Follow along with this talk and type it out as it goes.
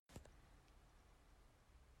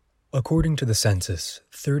According to the census,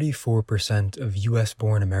 34% of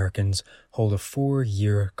U.S.-born Americans hold a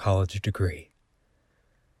 4-year college degree.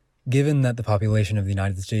 Given that the population of the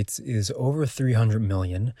United States is over 300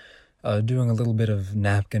 million, doing a little bit of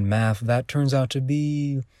napkin math, that turns out to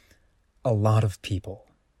be a lot of people.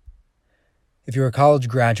 If you're a college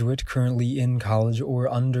graduate currently in college or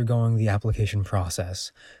undergoing the application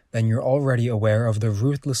process, then you're already aware of the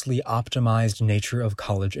ruthlessly optimized nature of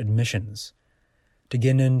college admissions. To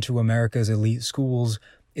get into America's elite schools,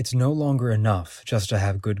 it's no longer enough just to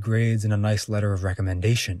have good grades and a nice letter of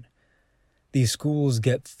recommendation. These schools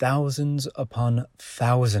get thousands upon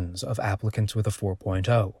thousands of applicants with a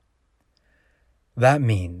 4.0. That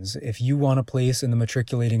means if you want a place in the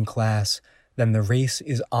matriculating class, then the race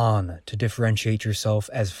is on to differentiate yourself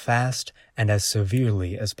as fast and as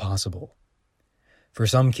severely as possible. For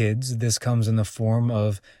some kids, this comes in the form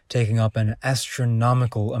of taking up an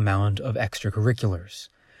astronomical amount of extracurriculars.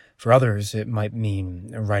 For others, it might mean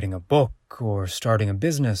writing a book, or starting a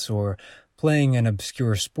business, or playing an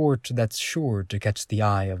obscure sport that's sure to catch the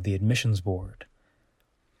eye of the admissions board.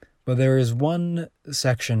 But there is one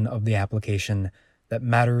section of the application that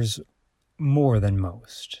matters more than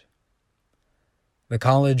most. The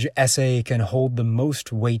college essay can hold the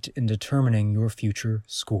most weight in determining your future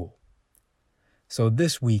school. So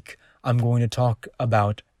this week, I'm going to talk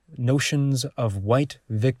about notions of white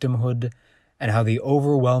victimhood and how the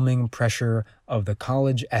overwhelming pressure of the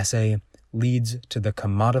college essay leads to the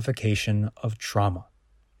commodification of trauma.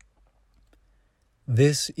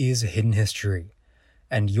 This is Hidden History,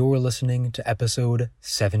 and you're listening to episode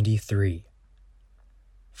 73.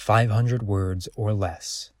 500 words or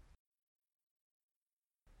less.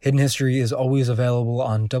 Hidden History is always available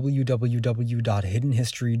on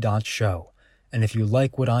www.hiddenhistory.show. And if you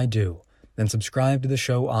like what I do, then subscribe to the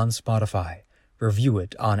show on Spotify, review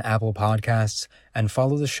it on Apple Podcasts, and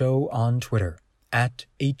follow the show on Twitter at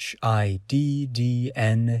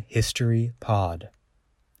HIDDN History Pod.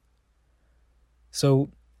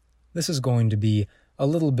 So, this is going to be a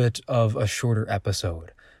little bit of a shorter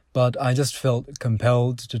episode, but I just felt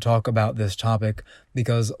compelled to talk about this topic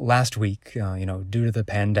because last week, due to the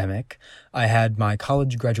pandemic, I had my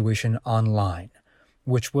college graduation online,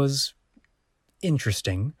 which was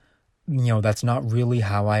interesting. That's not really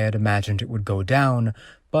how I had imagined it would go down,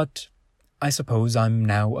 but I suppose I'm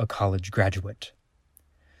now a college graduate.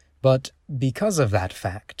 But because of that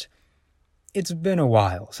fact, it's been a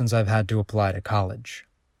while since I've had to apply to college.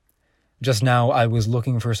 Just now I was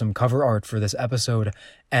looking for some cover art for this episode,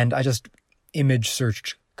 and I just image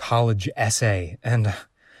searched college essay, and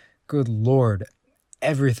good lord,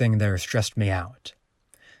 everything there stressed me out.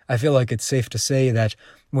 I feel like it's safe to say that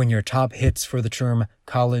when your top hits for the term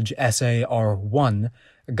college essay are 1.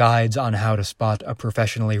 Guides on how to spot a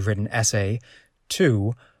professionally written essay,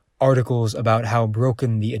 2. Articles about how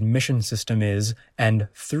broken the admission system is, and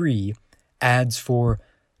 3. Ads for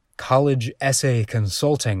college essay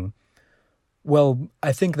consulting, well,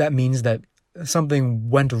 I think that means that something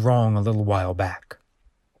went wrong a little while back.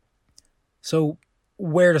 So,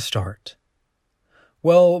 where to start?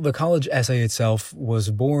 Well, the college essay itself was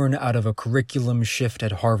born out of a curriculum shift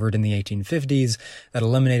at Harvard in the 1850s that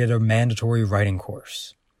eliminated a mandatory writing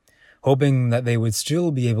course. Hoping that they would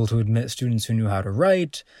still be able to admit students who knew how to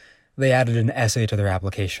write, they added an essay to their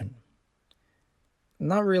application.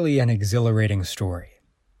 Not really an exhilarating story.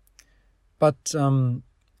 But,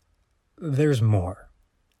 there's more.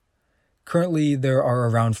 Currently, there are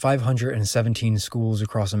around 517 schools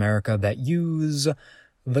across America that use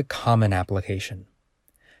the Common Application.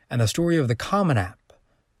 And the story of the Common App,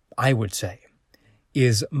 I would say,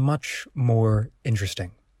 is much more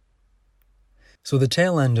interesting. So the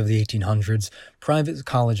tail end of the 1800s, private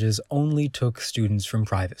colleges only took students from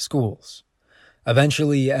private schools.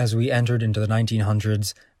 Eventually, as we entered into the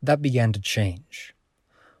 1900s, that began to change.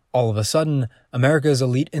 All of a sudden, America's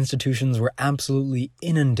elite institutions were absolutely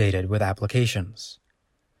inundated with applications.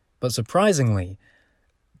 But surprisingly,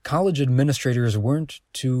 college administrators weren't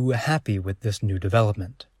too happy with this new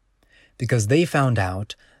development, because they found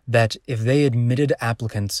out that if they admitted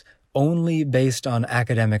applicants only based on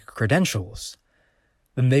academic credentials,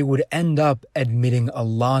 then they would end up admitting a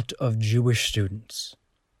lot of Jewish students.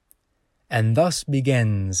 And thus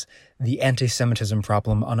begins the anti-Semitism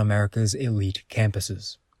problem on America's elite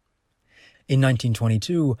campuses. In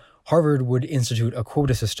 1922, Harvard would institute a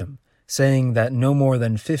quota system, saying that no more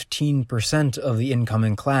than 15% of the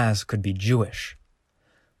incoming class could be Jewish.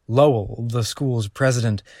 Lowell, the school's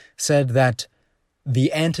president, said that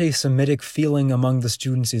the anti-Semitic feeling among the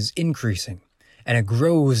students is increasing, and it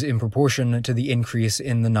grows in proportion to the increase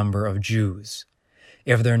in the number of Jews.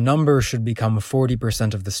 If their number should become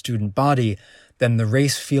 40% of the student body, then the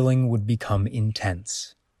race feeling would become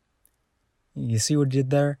intense. You see what he did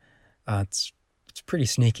there? It's pretty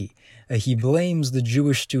sneaky. He blames the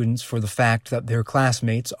Jewish students for the fact that their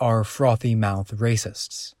classmates are frothy-mouthed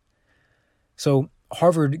racists. So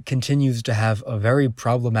Harvard continues to have a very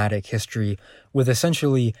problematic history with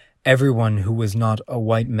essentially everyone who was not a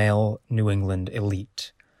white male New England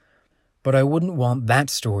elite. But I wouldn't want that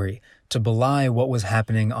story to belie what was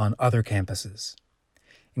happening on other campuses.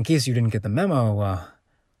 In case you didn't get the memo,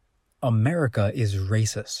 America is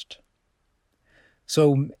racist.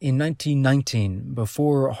 So, in 1919,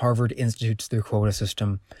 before Harvard institutes their quota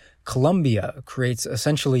system, Columbia creates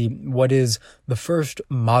essentially what is the first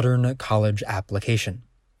modern college application.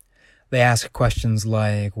 They ask questions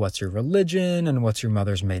like, what's your religion and what's your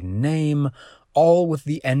mother's maiden name, all with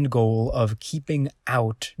the end goal of keeping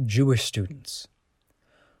out Jewish students.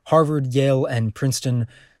 Harvard, Yale, and Princeton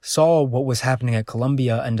saw what was happening at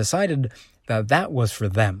Columbia and decided that that was for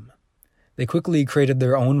them. They quickly created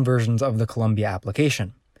their own versions of the Columbia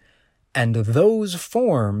application. And those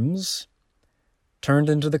forms turned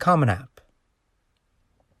into the Common App.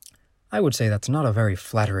 I would say that's not a very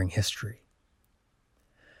flattering history.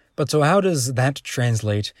 But so how does that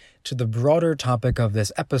translate to the broader topic of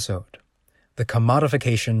this episode, the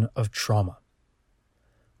commodification of trauma?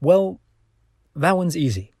 Well, that one's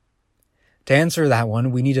easy. To answer that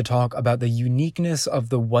one, we need to talk about the uniqueness of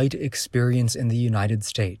the white experience in the United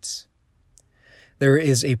States. There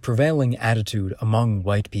is a prevailing attitude among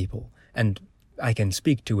white people, and I can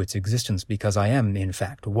speak to its existence because I am, in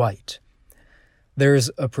fact, white.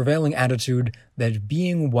 There's a prevailing attitude that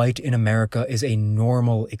being white in America is a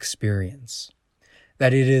normal experience,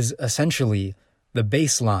 that it is essentially the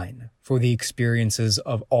baseline for the experiences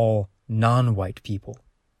of all non-white people.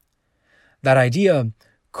 That idea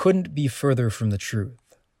couldn't be further from the truth.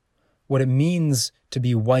 What it means to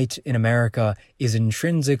be white in America is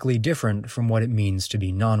intrinsically different from what it means to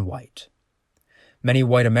be non-white. Many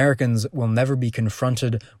white Americans will never be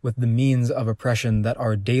confronted with the means of oppression that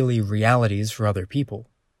are daily realities for other people.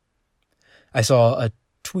 I saw a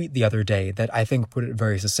tweet the other day that I think put it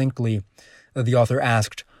very succinctly. The author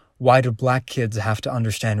asked, why do black kids have to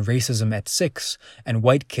understand racism at 6 and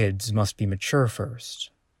white kids must be mature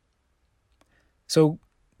first? So,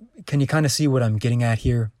 can you kind of see what I'm getting at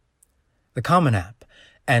here? The Common App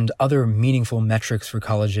and other meaningful metrics for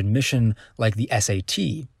college admission, like the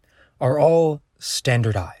SAT, are all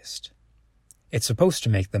standardized. It's supposed to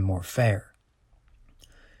make them more fair.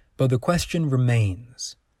 But the question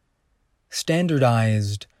remains,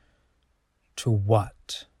 standardized to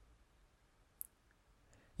what?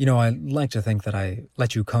 You know, I like to think that I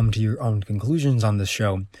let you come to your own conclusions on this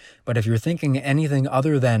show, but if you're thinking anything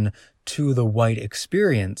other than to the white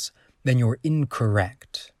experience, then you're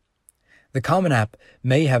incorrect. The Common App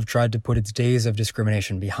may have tried to put its days of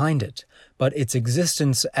discrimination behind it, but its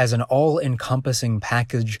existence as an all-encompassing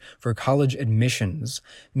package for college admissions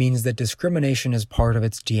means that discrimination is part of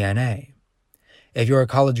its DNA. If you're a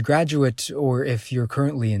college graduate or if you're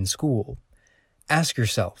currently in school, ask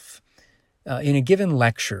yourself, in a given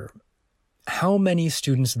lecture, how many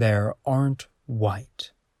students there aren't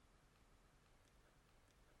white?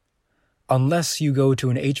 Unless you go to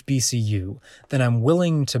an HBCU, then I'm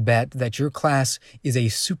willing to bet that your class is a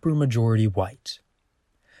supermajority white.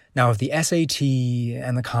 Now, if the SAT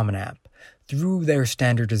and the Common App, through their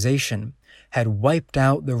standardization, had wiped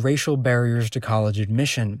out the racial barriers to college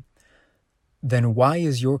admission, then why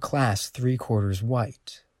is your class 3/4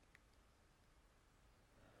 white?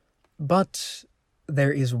 But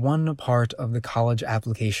there is one part of the college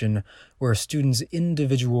application where a student's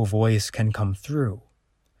individual voice can come through,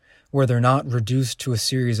 where they're not reduced to a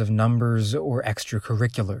series of numbers or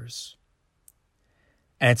extracurriculars.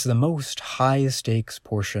 And it's the most high-stakes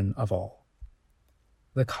portion of all,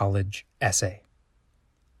 the college essay.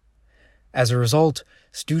 As a result,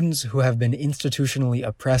 students who have been institutionally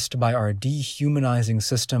oppressed by our dehumanizing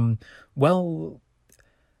system, well,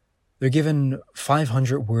 they're given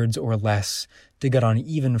 500 words or less to get on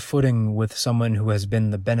even footing with someone who has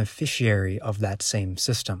been the beneficiary of that same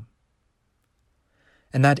system.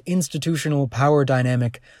 And that institutional power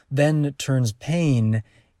dynamic then turns pain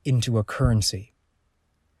into a currency.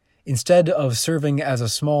 Instead of serving as a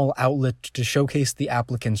small outlet to showcase the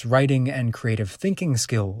applicant's writing and creative thinking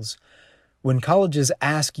skills, when colleges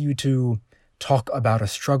ask you to talk about a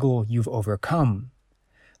struggle you've overcome,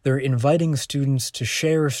 they're inviting students to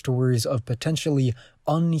share stories of potentially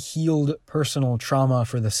unhealed personal trauma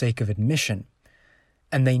for the sake of admission,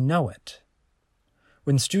 and they know it.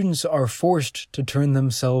 When students are forced to turn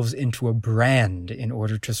themselves into a brand in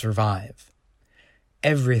order to survive,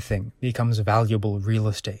 everything becomes valuable real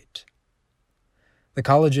estate. The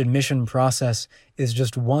college admission process is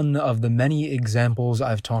just one of the many examples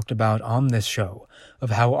I've talked about on this show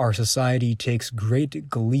of how our society takes great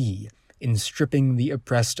glee in stripping the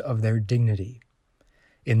oppressed of their dignity.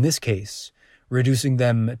 In this case, reducing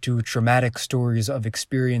them to traumatic stories of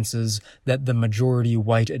experiences that the majority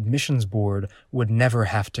white admissions board would never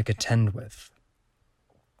have to contend with.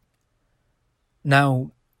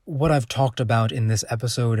 Now, what I've talked about in this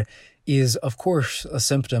episode is, of course, a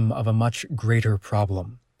symptom of a much greater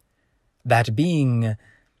problem. That being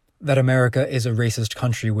that America is a racist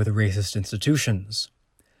country with racist institutions.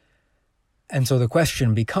 And so the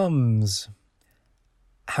question becomes,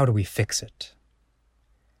 how do we fix it?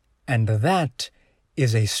 And that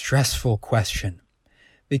is a stressful question,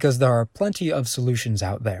 because there are plenty of solutions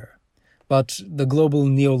out there. But the global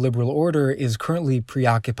neoliberal order is currently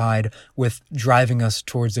preoccupied with driving us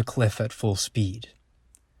towards a cliff at full speed.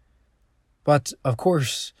 But, of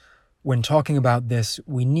course, when talking about this,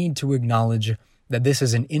 we need to acknowledge that this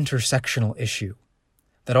is an intersectional issue,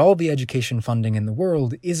 that all the education funding in the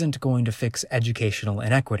world isn't going to fix educational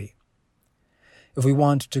inequity. If we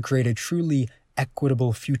want to create a truly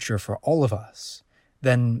equitable future for all of us,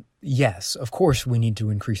 then yes, of course we need to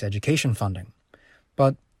increase education funding.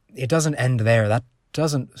 But it doesn't end there. That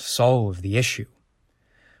doesn't solve the issue.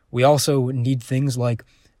 We also need things like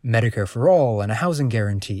Medicare for all and a housing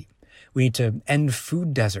guarantee. We need to end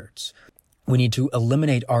food deserts. We need to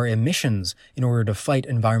eliminate our emissions in order to fight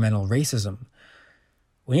environmental racism.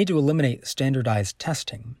 We need to eliminate standardized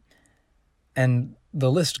testing. And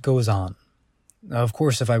the list goes on. Of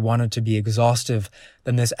course, if I wanted to be exhaustive,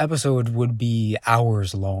 then this episode would be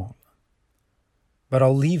hours long. But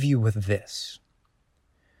I'll leave you with this.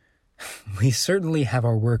 We certainly have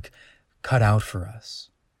our work cut out for us.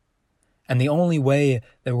 And the only way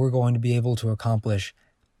that we're going to be able to accomplish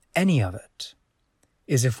any of it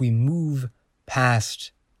is if we move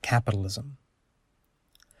past capitalism.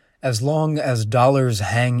 As long as dollars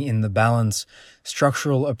hang in the balance,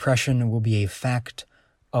 structural oppression will be a fact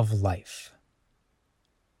of life.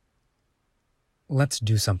 Let's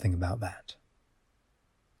do something about that.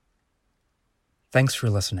 Thanks for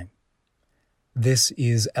listening. This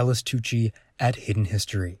is Ellis Tucci at Hidden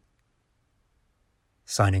History,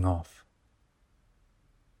 signing off.